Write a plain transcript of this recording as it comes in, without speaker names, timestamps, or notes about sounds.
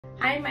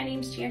Hi, my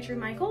name is Chantry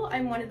Michael.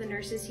 I'm one of the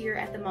nurses here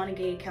at the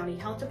Montague County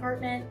Health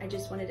Department. I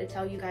just wanted to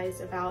tell you guys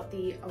about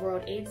the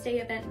World AIDS Day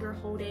event we're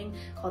holding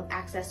called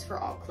Access for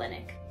All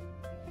Clinic.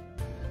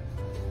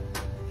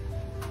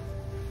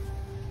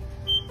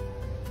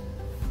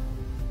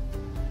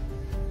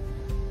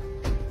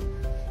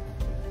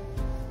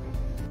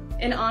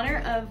 In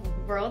honor of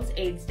World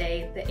AIDS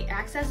Day, the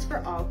Access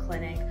for All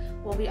Clinic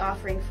will be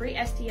offering free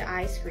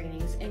STI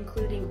screenings,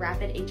 including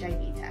rapid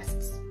HIV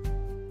tests.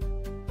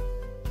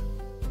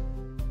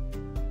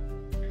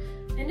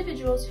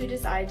 Individuals who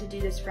decide to do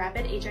this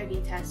rapid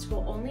HIV test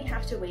will only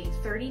have to wait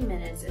 30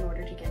 minutes in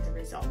order to get the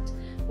result.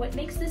 What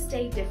makes this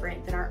day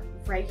different than our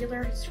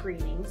regular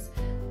screenings,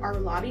 our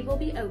lobby will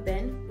be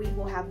open, we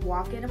will have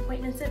walk-in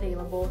appointments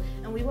available,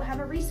 and we will have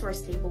a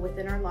resource table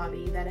within our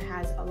lobby that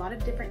has a lot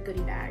of different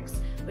goodie bags,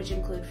 which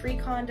include free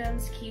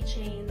condoms,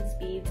 keychains,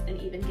 beads,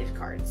 and even gift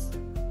cards.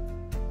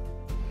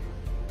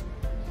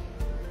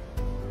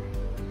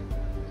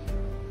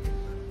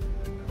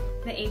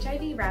 The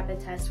HIV rapid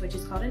test, which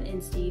is called an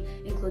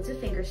INSTI, includes a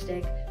finger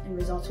stick, and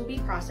results will be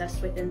processed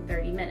within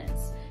 30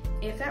 minutes.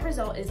 If that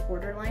result is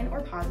borderline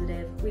or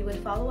positive, we would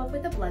follow up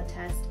with a blood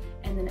test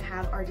and then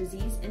have our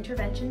disease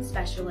intervention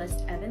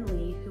specialist, Evan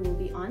Lee, who will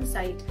be on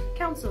site,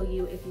 counsel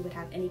you if you would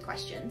have any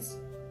questions.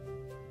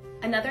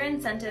 Another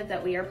incentive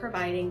that we are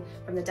providing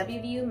from the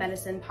WVU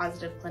Medicine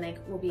Positive Clinic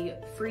will be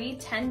free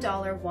 $10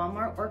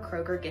 Walmart or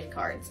Kroger gift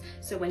cards.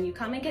 So when you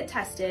come and get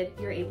tested,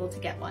 you're able to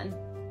get one.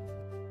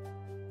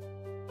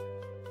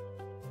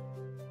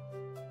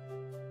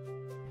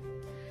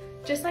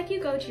 Just like you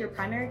go to your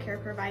primary care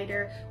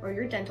provider or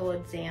your dental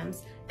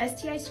exams,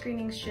 STI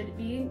screenings should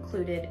be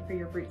included for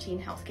your routine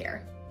health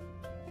care.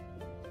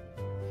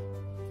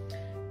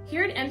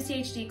 Here at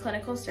MCHD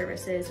Clinical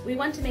Services, we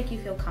want to make you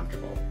feel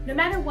comfortable. No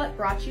matter what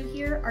brought you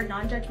here, our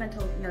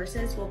non-judgmental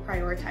nurses will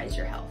prioritize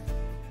your health.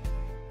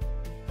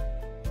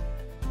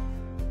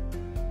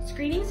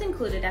 Screenings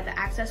included at the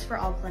Access for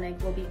All Clinic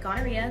will be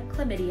gonorrhea,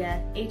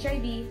 chlamydia,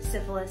 HIV,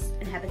 syphilis,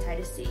 and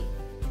hepatitis C.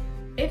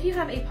 If you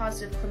have a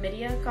positive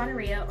chlamydia,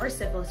 gonorrhea, or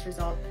syphilis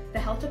result, the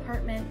health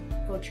department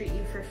will treat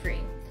you for free.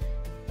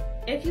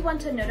 If you want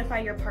to notify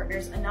your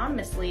partners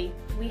anonymously,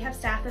 we have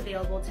staff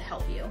available to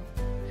help you.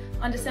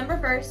 On December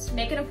 1st,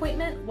 make an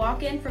appointment,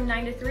 walk in from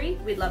 9 to 3.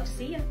 We'd love to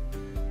see you.